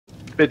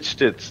Bitch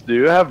tits, do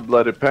you have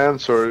bloody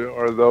pants or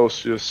are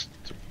those just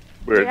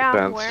weird yeah, I'm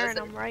pants? wearing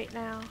them right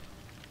now.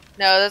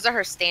 No, those are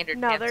her standard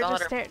No, pants. they're Don't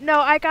just let her-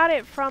 No, I got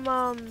it from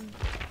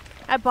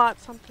I bought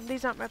something.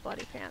 These aren't my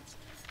bloody pants.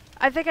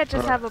 I think I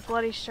just have a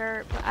bloody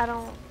shirt, but I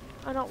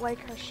don't like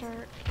her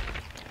shirt.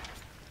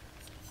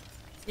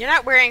 You're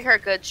not wearing her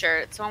good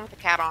shirt. It's the one with the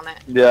cat on it.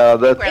 Yeah,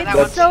 Wear that that's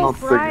one. so not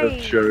the bright.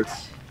 good shirt.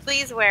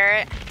 Please wear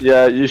it.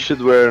 Yeah, you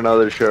should wear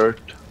another shirt.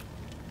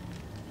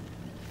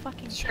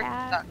 Fucking Shirt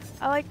cat. sucks.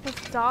 I like this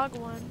dog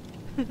one.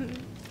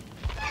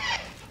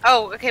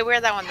 Oh, okay,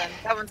 wear that one then.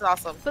 That one's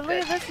awesome. But look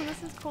Good. at this one.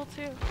 This is cool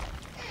too.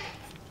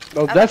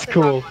 Oh, I that's like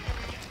the dog cool. one.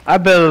 I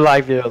better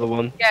like the other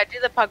one. Yeah, do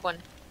the pug one.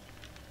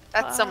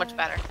 That's so much Pug.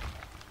 better.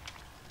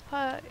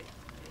 Yeah.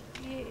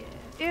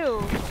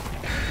 Ew.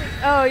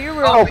 Oh, you're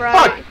real Oh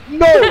bright. fuck! No!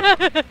 No!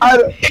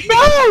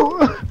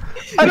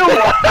 I don't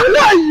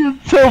want you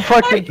so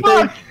fucking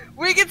big.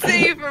 We can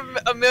see you from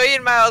a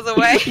million miles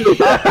away.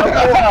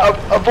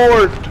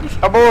 Abort!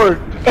 Abort!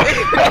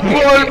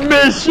 Abort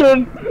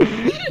mission!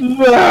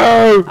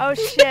 No! Oh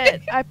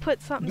shit! I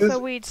put something This- so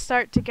we'd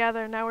start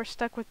together. Now we're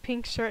stuck with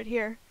pink shirt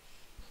here.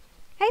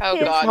 Hey, Oh,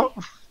 Piz. God. Oh,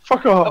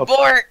 fuck off.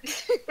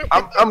 Abort!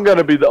 I'm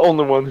gonna be the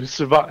only one who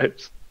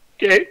survives.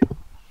 Okay?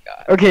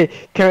 Okay,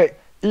 can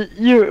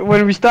you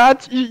when we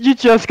start, you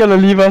just gonna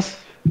leave us?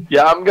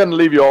 Yeah, I'm gonna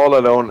leave you all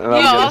alone and No,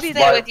 I'm I'll gonna stay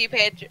fly- with you,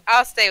 Pedro.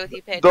 I'll stay with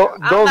you, Pedro.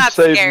 Don't not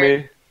save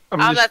scared. me. I'm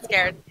I'm just, not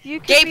scared. You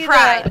could Gay be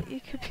pride.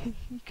 You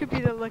could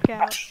be the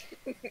lookout.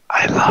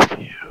 I love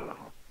you.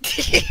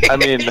 I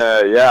mean,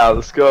 yeah,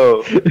 let's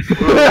go.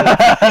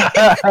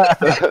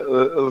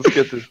 Let's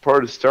get this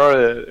party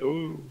started.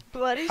 Ooh.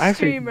 Bloody I think-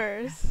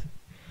 streamers.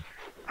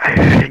 I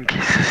think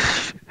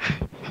he's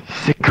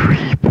a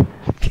creep. You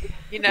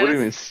What do you mean?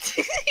 notice?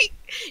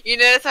 You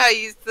notice how I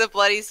use the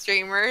bloody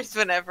streamers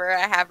whenever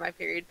I have my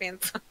period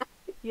pants on?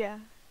 Yeah.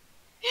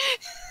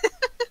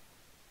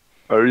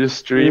 Are you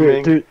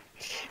streaming? Dude,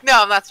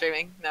 No, I'm not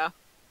streaming. No.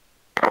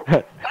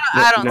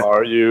 I don't. No.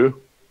 Are you?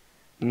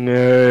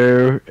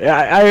 no.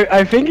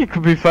 I think it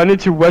could be funny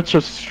to watch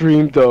us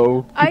stream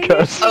though, I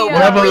because usually, we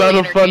have a really lot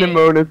of funny entertaining.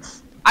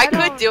 moments. I I could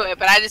don't- do it,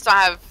 but I just don't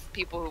have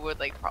people who would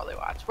like probably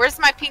watch. Where's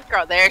my pink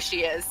girl? There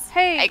she is.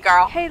 Hey, Hey,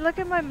 girl. Hey, look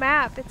at my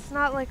map. It's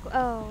not like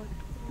loaded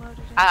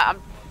in.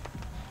 I'm.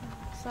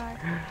 Sorry.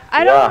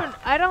 I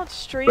Yeah. don't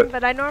stream, But-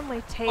 but I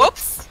normally tape.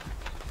 Oops.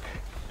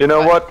 You know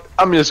What? what?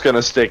 I'm just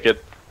gonna stick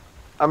it.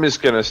 I'm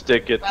just gonna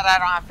stick it. But I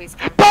don't have face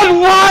cam. But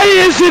why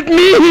is it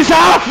me he's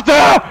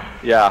after?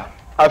 Yeah,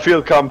 I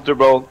feel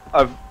comfortable.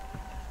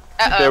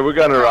 Okay, we're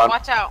gonna Girl, run.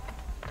 Watch out.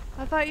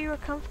 I thought you were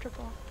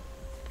comfortable.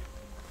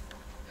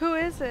 Who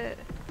is it?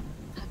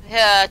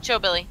 Chill,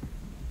 Billy.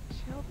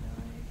 Chill,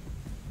 Billy.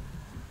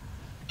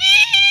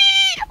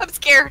 I'm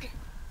scared.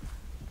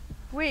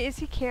 Wait, is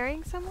he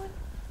carrying someone?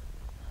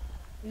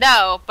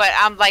 No, but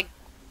I'm like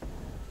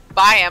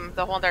by him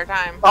the whole entire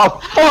time. Oh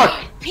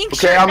fuck! Pink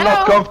Okay, shirt, I'm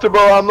not no. comfortable.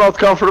 I'm not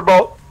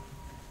comfortable.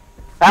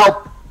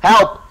 Help!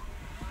 Help!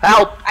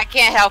 Help! I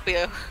can't help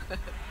you.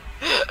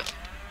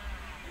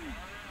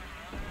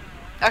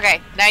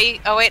 Okay, now you.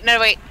 Oh wait, no,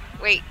 wait.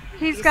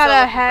 He's got still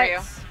a looking for you.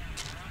 hex.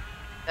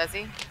 Does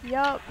he?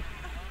 Yup.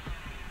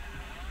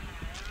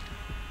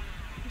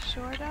 He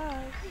sure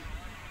does.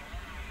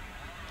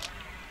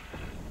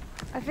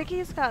 I think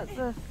he's got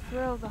the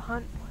thrill of the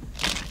hunt one.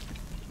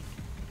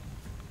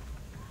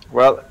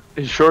 Well,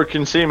 he sure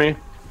can see me.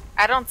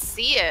 I don't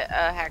see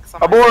a hex on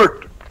my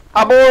Abort!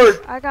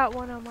 Abort! I got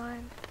one on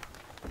mine.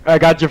 I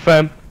got you,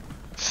 fam.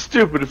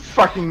 Stupid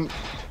fucking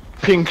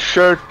pink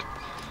shirt.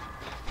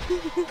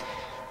 You're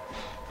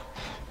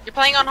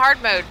playing on hard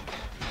mode.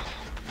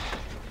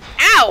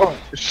 Ow! Oh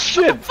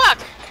shit! Fuck!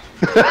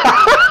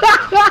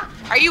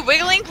 Are you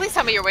wiggling? Please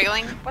tell me you're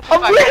wiggling. What the I'm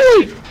fuck?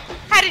 really.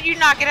 How did you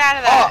not get out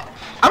of that?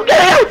 I'm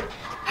getting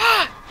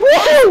out!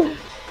 Woohoo!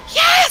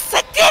 Yes,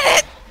 I did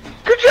it!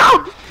 Good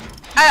job!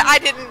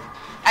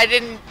 I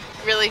didn't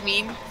really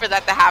mean for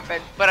that to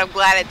happen, but I'm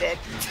glad it did.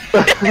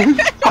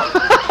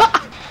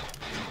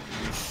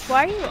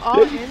 Why are you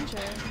all injured?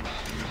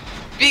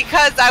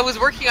 Because I was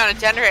working on a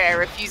generator, I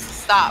refused to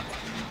stop.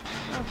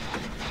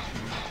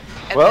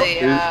 And Well,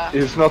 the,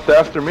 he's not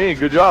after me.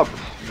 Good job.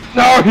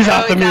 No, he's oh,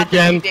 after me after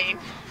again. you, Dane.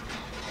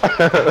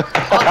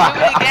 I'll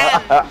do it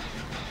again.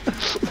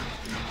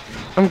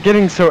 I'm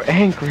getting so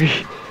angry.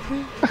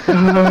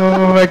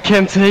 Oh, I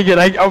can't take it.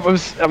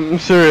 I'm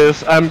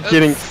serious. I'm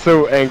getting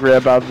so angry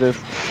about this.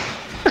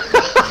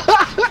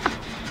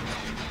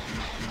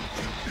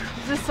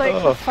 Is this like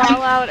Oh.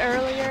 Fallout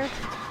earlier?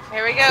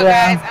 Here we go,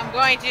 Yeah. guys. I'm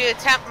going to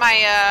attempt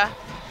my,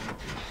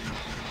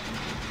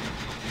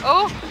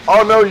 Oh!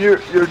 Oh no,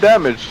 you're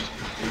damaged.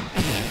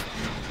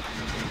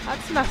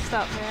 That's messed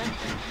up, man.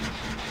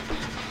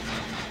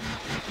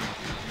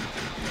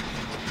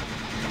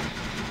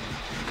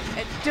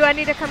 Do I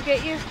need to come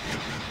get you?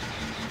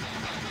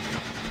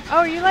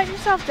 Oh, you let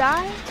yourself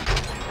die?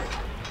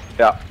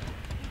 Yeah.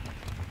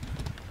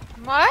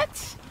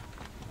 What?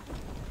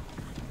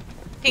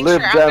 Pink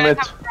Live, shirt, damn I'm it.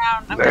 gonna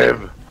come around.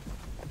 Live.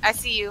 I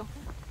see you.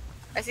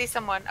 I see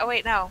someone. Oh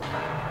wait, no.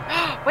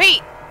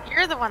 Wait!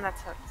 You're the one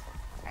that's hooked.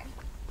 Okay.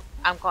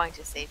 I'm going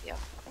to save you.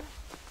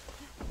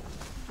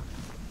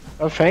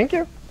 Oh, thank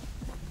you.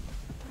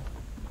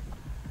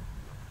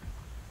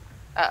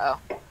 Uh-oh.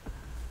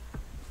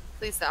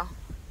 Please no.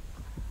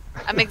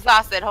 I'm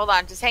exhausted. Hold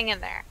on. Just hang in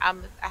there. I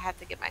have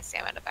to get my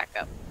stamina back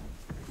up.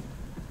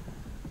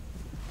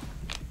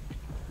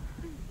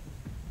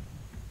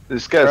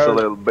 This guy's a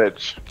little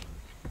bitch.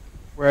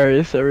 Where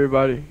is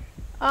everybody?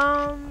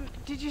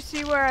 Did you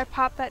see where I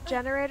popped that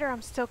generator?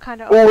 I'm still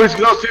kind of. Oh, he's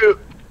close to.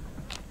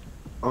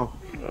 Oh.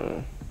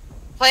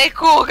 Play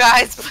cool,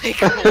 guys. Play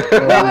cool. Wait,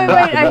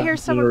 I hear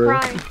someone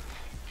crying.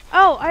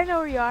 Oh, I know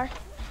where you are.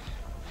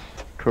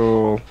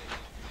 Cool.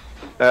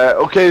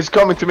 Okay, he's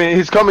coming to me.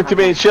 He's coming to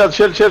me. Chill.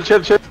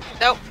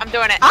 Nope, I'm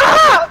doing it.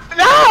 Ah!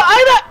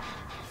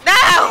 No!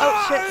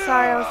 Oh shit,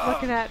 sorry, I was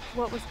looking at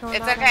what was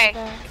going on. It's okay. Over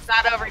there. It's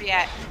not over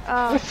yet.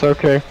 Oh, It's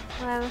okay.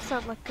 man, this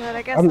doesn't look good.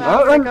 I guess I'm-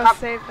 I'll I'm- go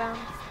save them.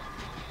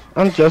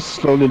 I'm just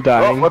slowly Oh,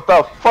 dying. what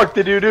the fuck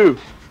did you do?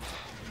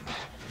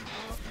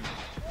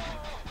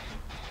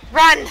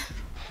 Run!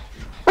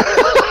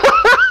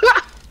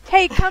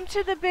 Hey, come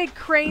to the big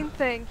crane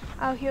thing.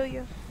 I'll heal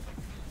you.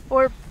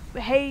 Or,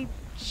 hey,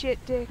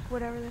 shit dick,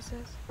 whatever this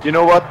is. You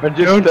know what? But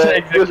don't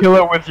take the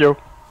killer with you.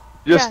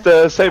 Just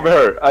save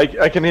her.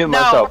 I can heal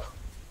No. myself.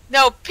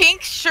 No,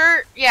 pink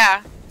shirt.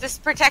 Yeah,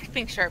 just protect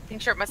pink shirt.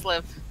 Pink shirt must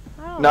live.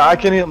 No, I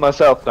can heal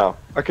myself now.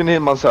 I can heal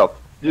myself.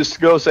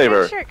 Just go save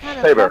her. Pink shirt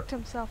kind Save of her. fucked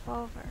himself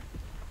over.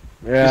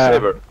 Just Yeah.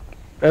 save her.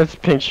 That's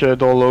pink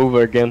shirt all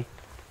over again.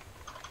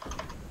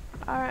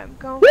 Alright, I'm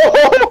going.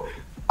 Whoa!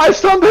 I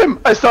stunned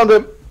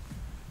him!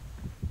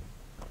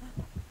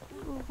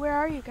 Where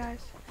are you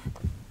guys?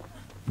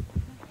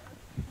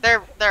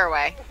 They're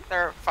away.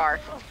 They're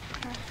far.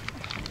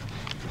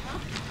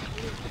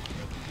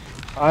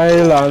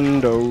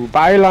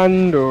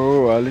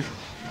 Bailando, Alice,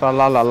 la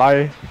la la.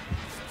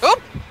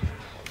 Oop!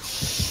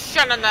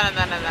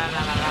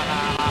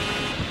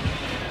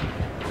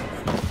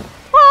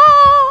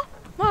 Oh,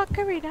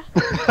 Macarena.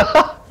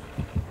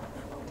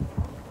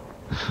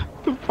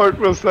 The fuck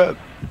was that?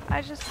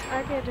 I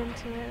get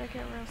into it. I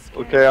get real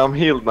scared. Okay, I'm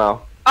healed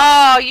now.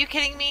 Oh, you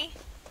kidding me?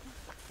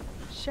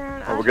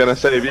 Sharon, We're gonna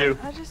save you.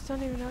 I just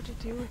don't even know what to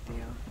do with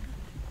you.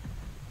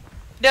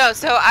 No,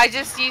 so I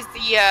just used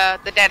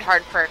the dead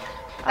hard perk.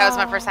 That was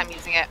my first time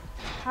using it.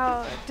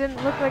 How it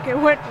didn't look like it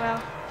went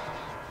well.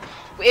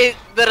 It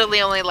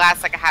literally only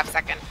lasts like a half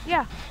second.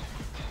 Yeah.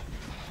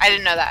 I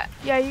didn't know that.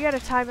 Yeah, you gotta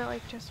time it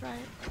like just right.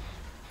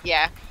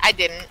 Yeah, I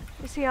didn't.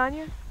 Is he on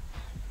you?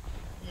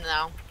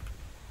 No.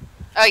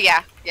 Oh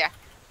yeah.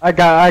 I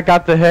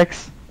got the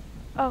hex,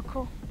 Oh,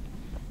 cool.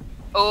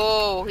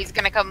 Oh, he's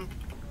gonna come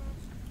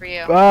for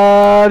you.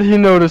 but he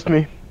noticed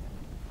me.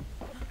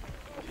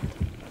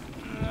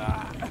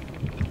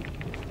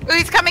 Oh,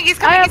 he's coming.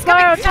 I have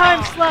borrowed time,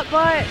 slut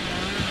butt.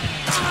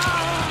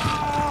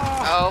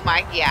 Oh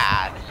my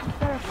god.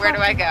 Better Where do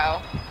I fucking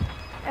go?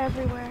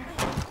 Everywhere.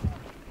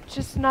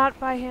 Just not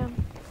by him.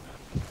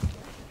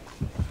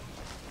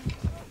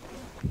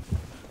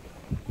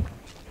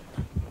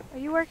 Are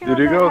you working Did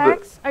on you that go the-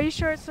 hex? Are you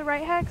sure it's the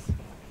right hex?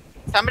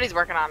 Somebody's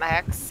working on a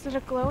hex. Is it a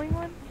glowing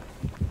one?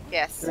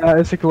 Yes. Yeah,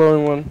 it's a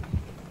glowing one.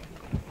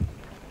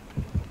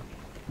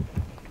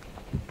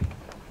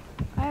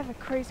 I have a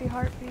crazy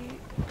heartbeat.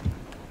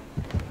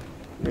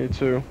 Me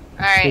too.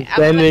 Alright, He's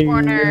I'm in the standing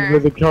corner.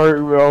 with the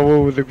car all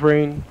over the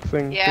crane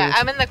thing. Yeah,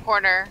 I'm in the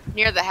corner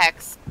near the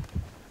hex.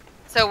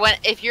 So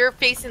if you're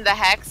facing the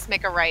hex,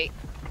 make a right.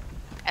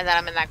 And then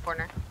I'm in that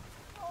corner.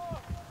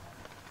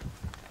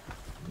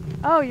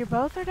 Oh, you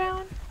both are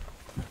down?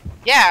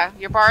 Yeah,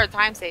 your borrowed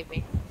time saved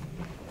me.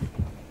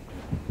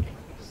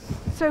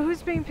 So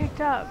who's being picked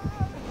up?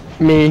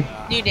 Me.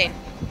 New Dane.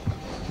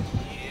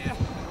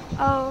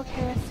 Oh,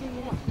 okay, I see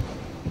you.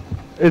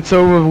 It's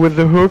over with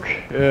the hook.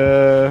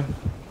 The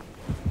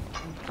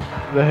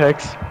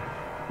hex.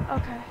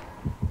 Okay.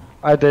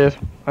 I did.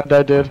 Then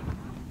you didn't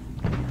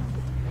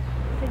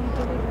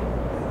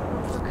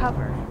even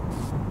recover.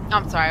 Oh,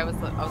 I'm sorry, I was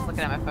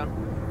looking at my phone.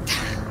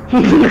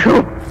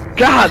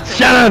 God,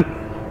 Shannon!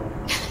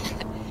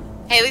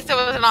 Hey, at least I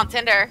wasn't on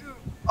Tinder.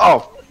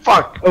 Oh,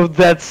 fuck! Oh,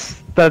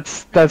 that's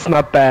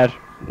not bad.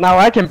 Now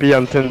I can be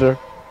on Tinder.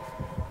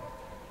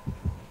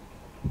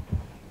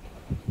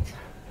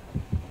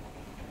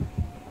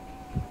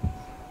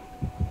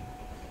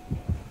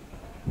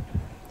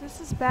 This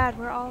is bad.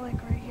 We're all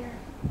like right here.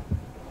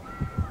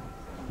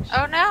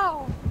 Oh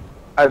no!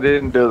 I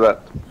didn't do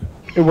that.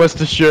 It was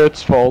the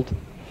shirt's fault.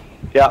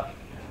 Yeah,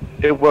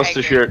 it was I the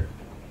agree. shirt.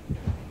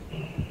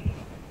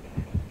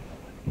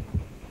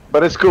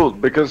 But it's cool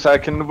because I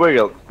can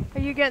wiggle. Are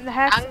you getting the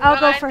hex? I'm I'll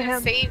go going for to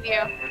him. save you.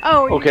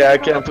 Oh, you Okay, I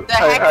can go. can't. The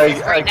hex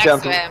is I right can't.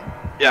 next to him.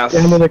 Yes.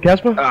 Get him in the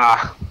Casper?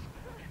 Ah.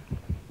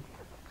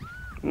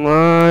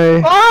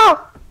 Nej.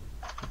 Ah!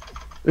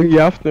 Ikke i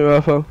aften i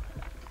hvert fald.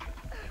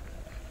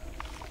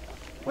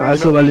 Jeg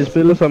sidder bare lige og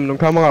spiller sammen med nogle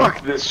kammerater.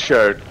 Fuck this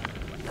shirt.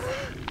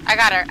 I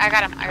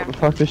got him.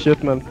 Fuck this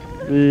shit, mand.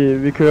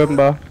 Vi kører dem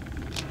bare.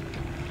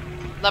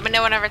 Let me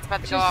know whenever it's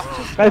about to go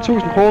off.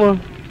 3.000 kroner.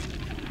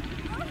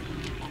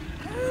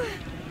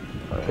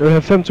 Jeg vil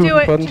have 5.000 Do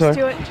it, for den, just tak.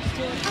 do it, just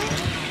do it.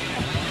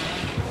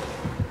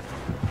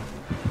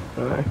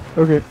 Nej,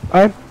 okay.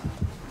 Ej.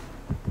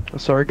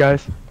 Sorry,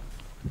 guys.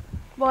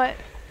 What?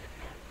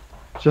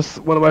 Just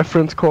one of my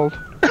friends called.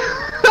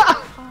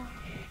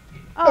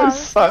 Oh, that's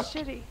so suck.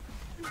 shitty.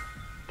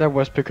 That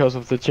was because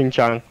of the ching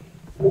chang.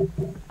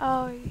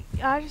 Oh,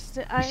 I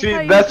See, thought you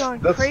were that's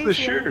going the crazy over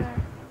shirt. there.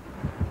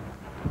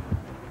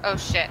 Oh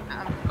shit,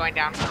 I'm going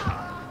down.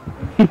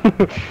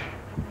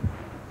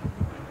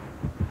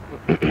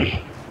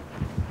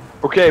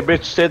 Okay,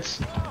 bitch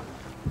sits.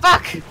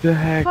 Fuck! The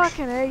heck?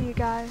 Fucking A, you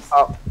guys.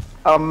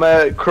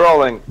 I'm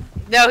crawling.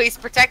 No, he's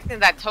protecting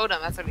that totem.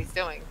 That's what he's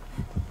doing.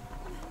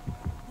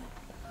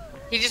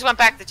 He just went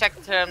back to check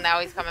the totem. Now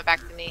he's coming back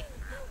to me.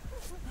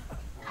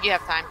 You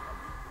have time.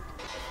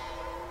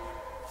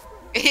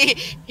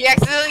 He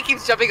accidentally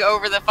keeps jumping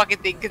over the fucking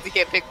thing because he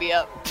can't pick me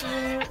up.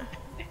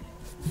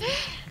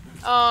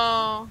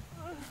 Oh.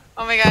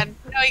 Oh my god.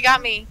 No, he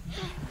got me.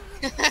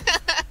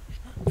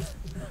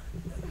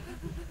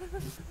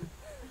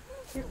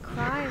 You're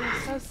crying.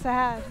 It's so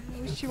sad.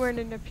 I wish you weren't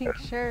in a pink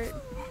shirt.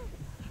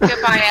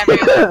 Goodbye,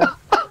 everyone.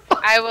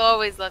 I will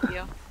always love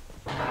you.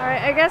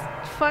 Alright, I guess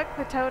fuck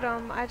the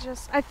totem. I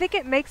think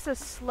it makes us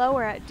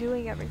slower at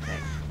doing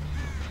everything.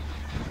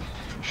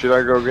 Should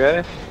I go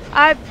get it?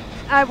 I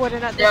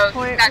wouldn't at this No,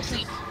 point.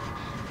 actually,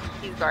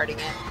 he's guarding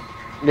it.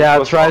 Yeah, I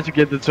What's tried wrong? to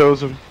get the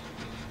totem.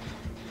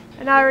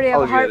 And I already have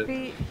I'll a get it.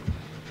 heartbeat.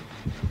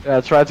 Yeah,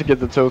 I tried to get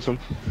the totem.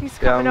 He's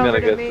Yeah, I'm coming over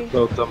gonna to get me.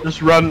 the totem.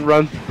 Just run. No,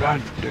 I'm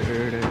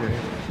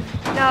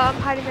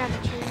hiding behind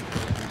the tree.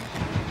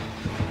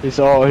 He's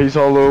all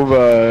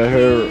over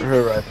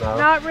her right now.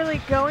 Not really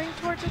going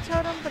towards the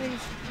totem, but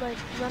he's like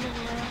running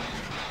around.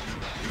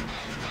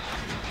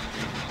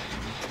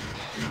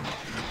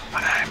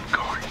 But I'm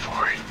going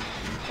for it.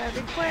 Gotta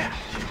be quick.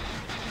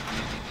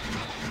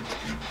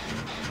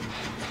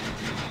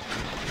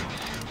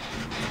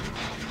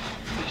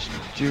 Just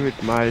do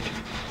it, mate.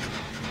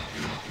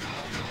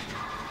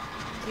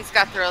 He's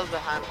got thrills to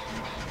hunt.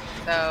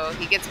 So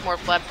he gets more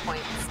blood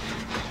points.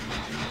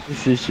 He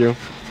sees you.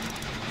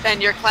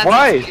 Then your cleansing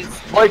Why? speed is-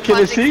 Why can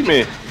he cleansing see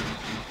me? speed-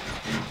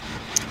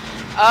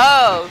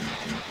 Oh.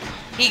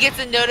 He gets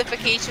a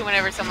notification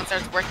whenever someone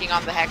starts working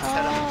on the hex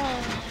totem.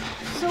 Oh.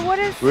 So what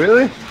is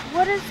Really?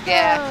 the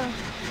Yeah.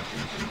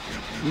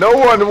 No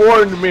one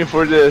warned me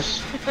for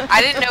this.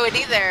 I didn't know it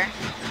either.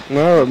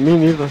 No, me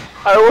neither.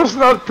 I was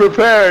not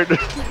prepared.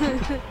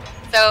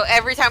 So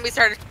every time we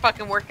started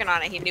fucking working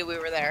on it, he knew we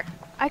were there.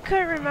 I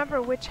couldn't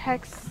remember which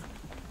hex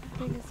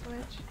thing is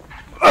which.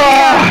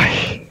 Ah!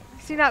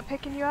 Is he not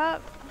picking you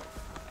up?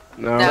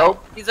 No. No,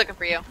 Nope. he's looking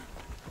for you.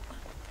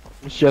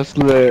 It's just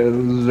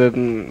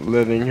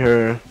letting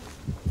her,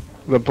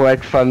 the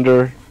Black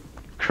Thunder,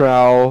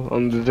 crawl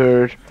on the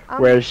dirt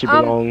where she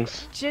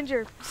belongs.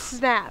 Ginger,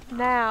 snap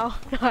now.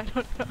 No, I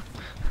don't know.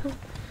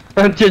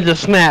 And Ginger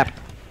snap.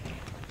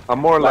 I'm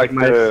more like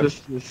my the Have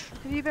sisters.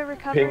 you been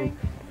recovering?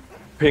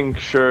 pink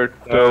shirt.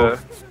 No.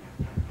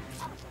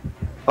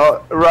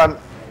 Oh, run,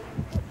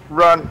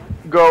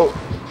 go.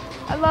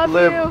 I love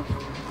Live.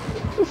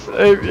 you.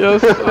 Save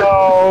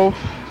yourself.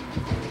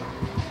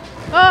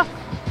 Oh,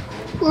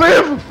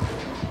 Live!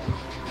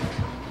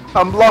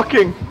 I'm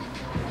blocking.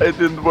 It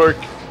didn't work.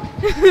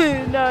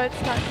 no,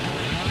 it's not.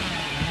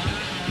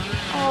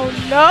 Oh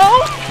no!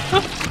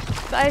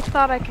 I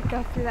thought I could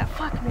go through that.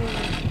 Fuck me.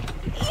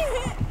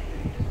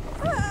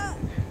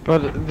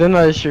 But then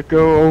I should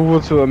go over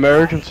to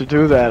America to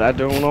do that. I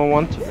don't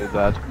want to do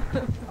that.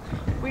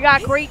 We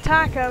got great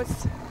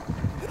tacos.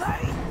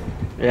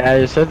 Yeah,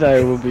 you said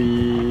I will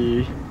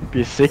be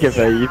sick if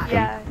I eat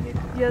them.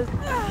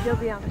 Yeah, you'll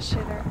be on the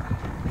shitter.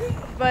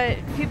 But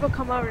people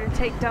come over to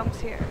take dumps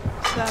here,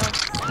 so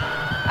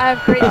I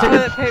have great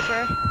toilet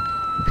paper.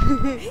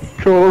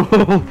 Cool.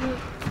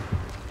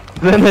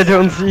 Then I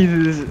don't see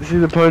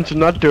the point to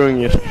not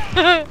doing it.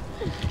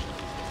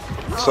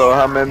 So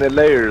how many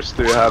layers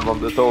do you have on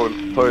the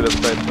toilet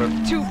paper?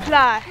 2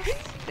 ply.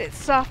 It's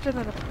softer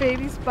than a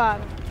baby's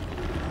bottom.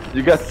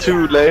 You got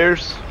 2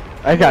 layers?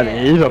 I got Yeah.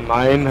 8 on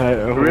mine.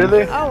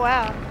 Really? Oh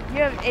wow, you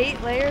have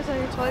 8 layers on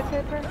your toilet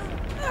paper?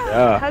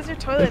 Yeah. How's your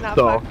toilet not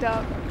So- fucked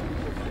up?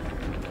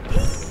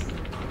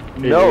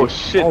 No Maybe.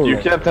 shit. All You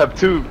right. can't have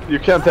 2. You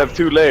can't have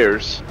 2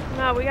 layers.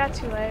 No, we got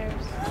 2 layers.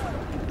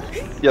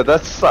 Yeah,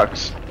 that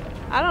sucks.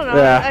 I don't know.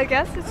 Yeah. I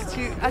guess it's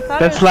 2. I thought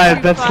That's it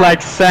was 2 like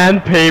ply.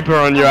 sandpaper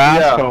on your Yeah.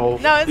 asshole.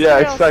 No, it's Yeah,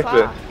 real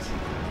exactly.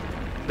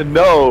 soft.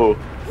 No.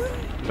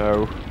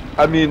 No.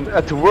 I mean,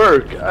 at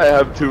work I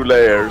have 2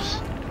 layers.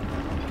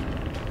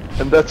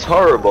 And that's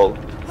horrible.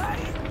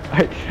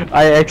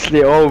 I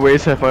actually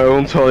always have my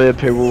own toilet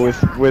paper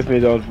with me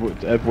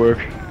at work.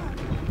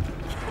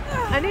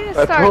 I need to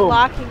At start home.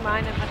 locking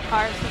mine in the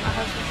car so my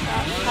husband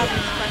stops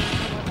having friends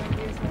come over and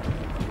use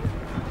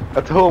it.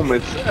 At home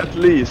it's at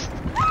least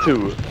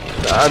 2.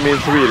 I mean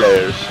 3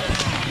 layers.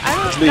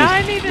 Now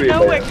I need to 3 know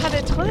what layers. kind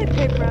of toilet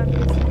paper I'm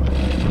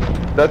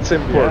using. That's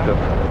important.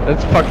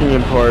 That's fucking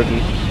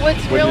important. What's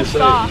What'd real you say?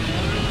 soft.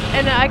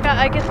 And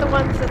I get the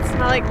ones that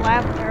smell like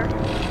lavender.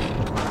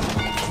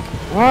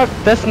 What?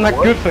 That's not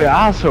What? good for your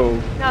asshole.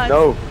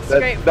 No, it's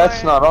great for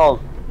that's it. not all.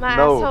 My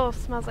no. asshole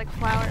smells like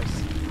flowers.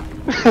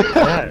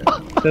 Yeah,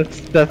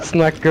 that's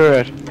not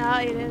good. No,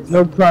 it is.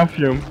 No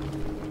perfume.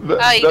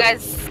 Oh, you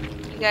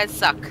guys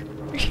suck.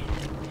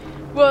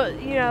 Well,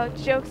 you know,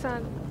 jokes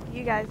on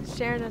you guys.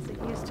 Sharon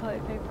doesn't use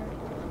toilet paper.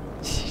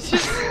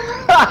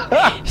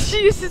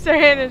 She uses her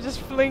hand and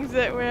just flings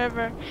it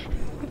wherever.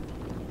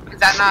 Is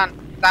that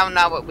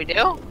not what we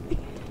do?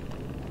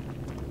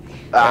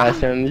 Ah,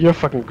 Sharon, you're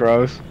fucking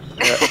gross.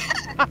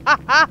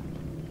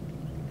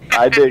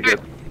 I dig it.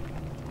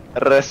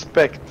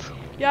 Respect.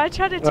 Yeah, I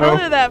tried to tell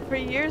her that for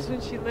years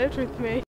when she lived with me.